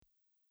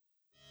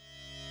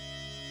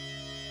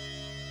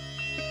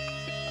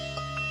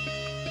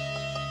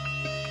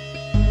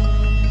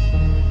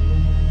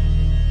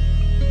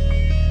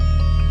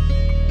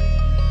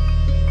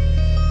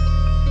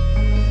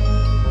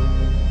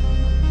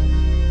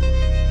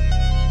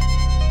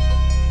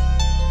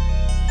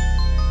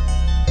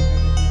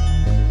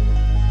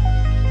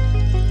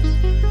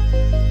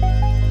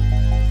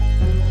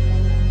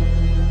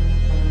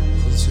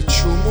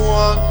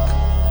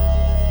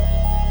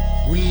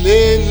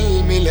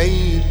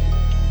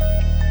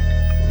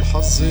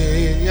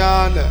حظي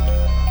يعلى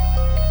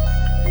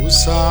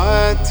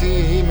وساعات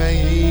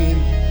يميل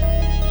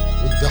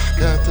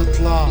والضحكة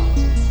تطلع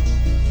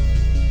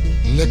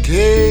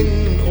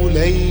لكن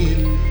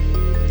قليل،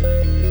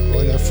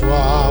 وانا في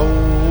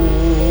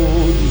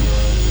وعودي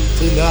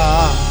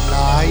طلعت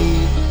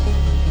عيد.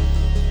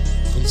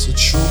 خلصت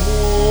شموع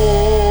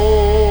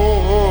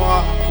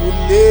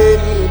والليل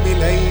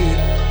مليل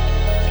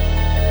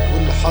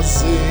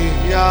والحظ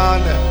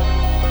يعلى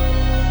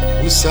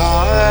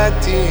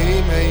وساعات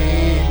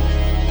يميل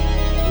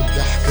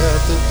والضحكة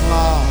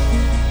تطلع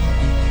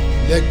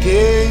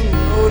لكن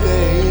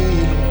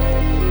قليل،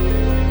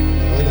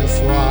 وانا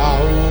في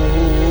وعودي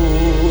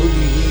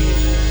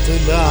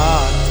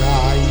طلعت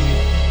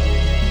عيد.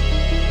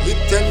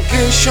 التانك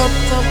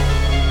شطب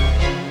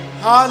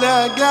على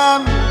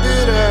جنب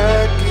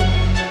راكن،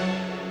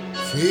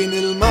 فين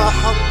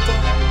المحطة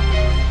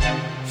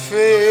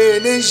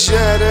فين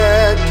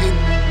الجراكن؟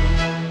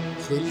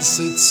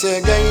 خلصت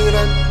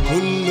سجايرك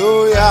كله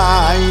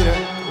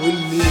يعايرك،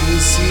 واللي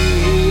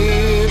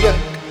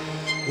يسيبك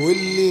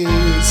واللي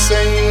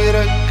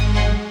يسيرك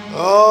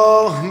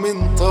من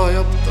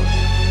طيبتك،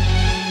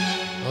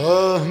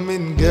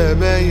 من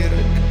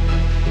جبايرك،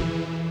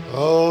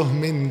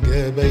 من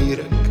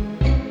جبايرك.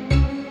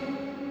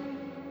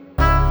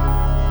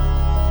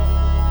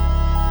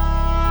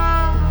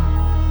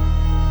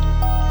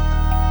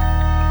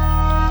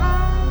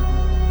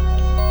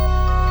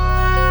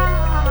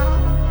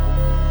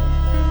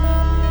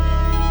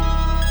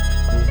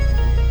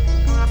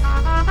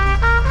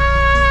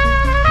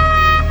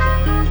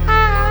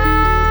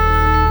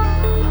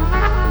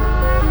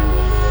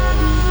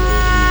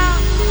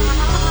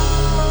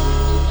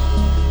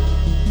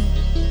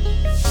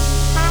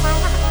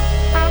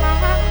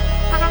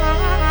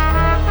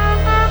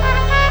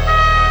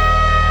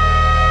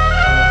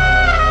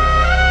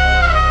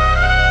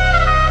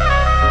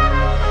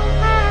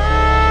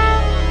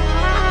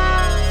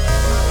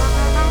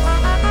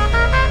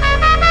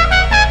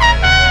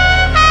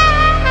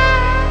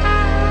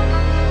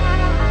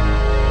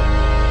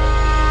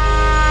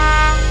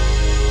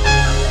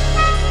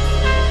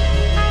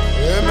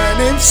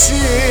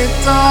 نفسي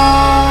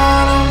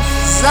تعرف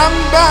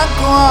ذنبك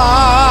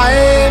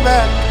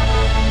وعيبك،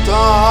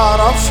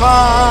 تعرف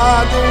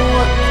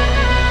عدوك،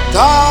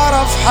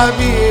 تعرف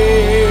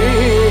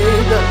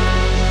حبيبك،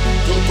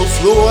 تلطف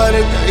له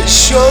ورد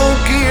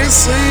الشوك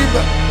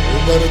يصيبك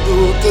وبرضو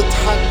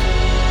تضحك.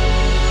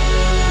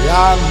 يا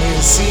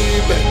عمي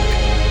سيبك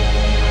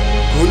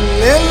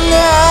كل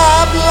اللي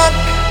قبلك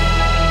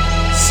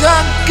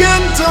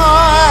سكنت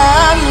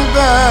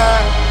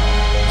قلبك،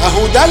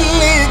 اهو ده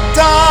اللي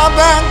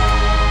تعبك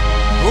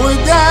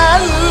وده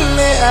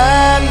اللي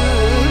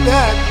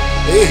قلبك.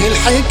 ايه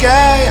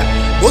الحكاية؟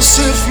 بص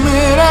في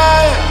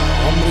مراية،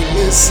 عمري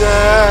اللي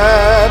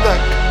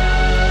سابك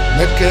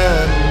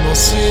مكان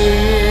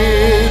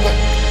نصيبك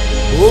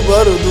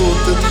وبرضو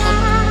تضحك.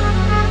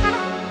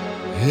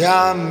 يا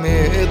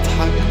عمي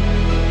اضحك،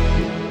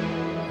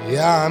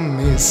 يا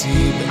عمي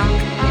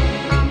سيبك.